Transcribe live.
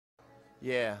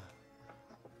Yeah.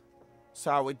 That's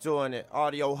how we doing it.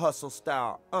 Audio hustle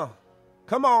style.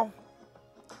 Come on.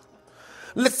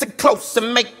 Listen close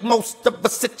and make most of a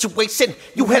situation.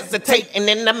 You hesitate and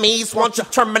enemies want your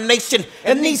termination.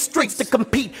 In these streets to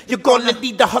compete, you're gonna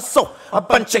need to hustle. A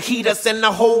bunch of heaters and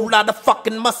a whole lot of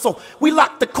fucking muscle. We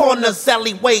lock the corners,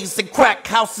 alleyways, and crack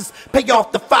houses. Pay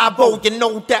off the 5-0, you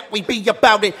know that we be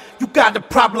about it. You got a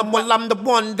problem, well I'm the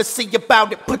one to see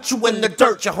about it. Put you in the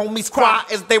dirt, your homies cry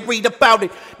as they read about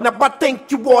it. Now I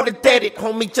think you oughta dead it,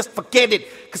 homie, just forget it.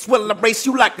 Cause we'll erase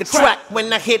you like a track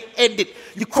when I hit edit.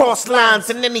 You cross lines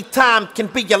and any time can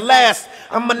be your last.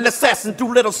 I'm an assassin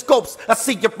through little scopes, I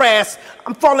see your ass.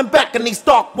 I'm falling back in these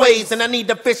dark ways and I need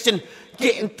a vision.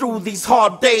 Getting through these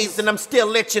hard days and I'm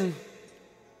still itching.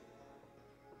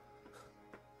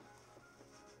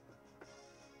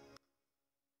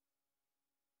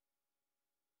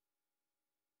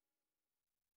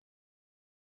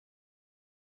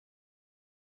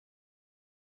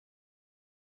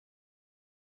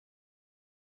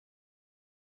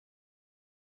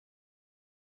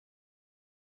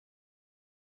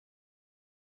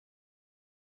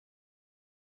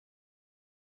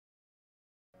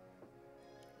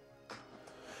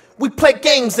 We play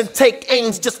games and take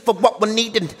aims just for what we're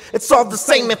needing. It's all the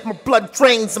same if my blood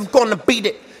drains, I'm gonna beat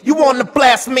it. You wanna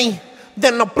blast me?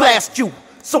 Then I'll blast you.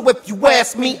 So if you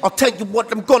ask me, I'll tell you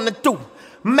what I'm gonna do.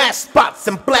 Mash spots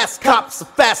and blast cops, a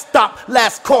fast stop,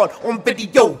 last call on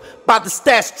video by the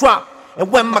stash drop. And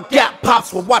when my gap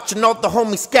pops, we're watching all the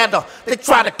homies scatter. They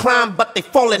try to climb, but they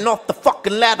falling off the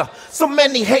fucking ladder. So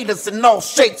many haters in all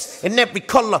shapes, in every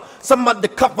color. Some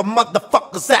undercover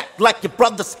motherfuckers act like your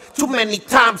brothers. Too many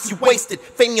times you wasted,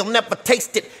 fame you'll never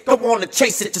taste it. Go on and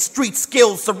chase it, your street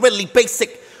skills are really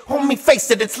basic. Homie, face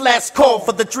it, it's last call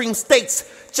for the dream states.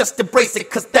 Just embrace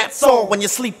it, cause that's all when your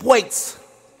sleep waits.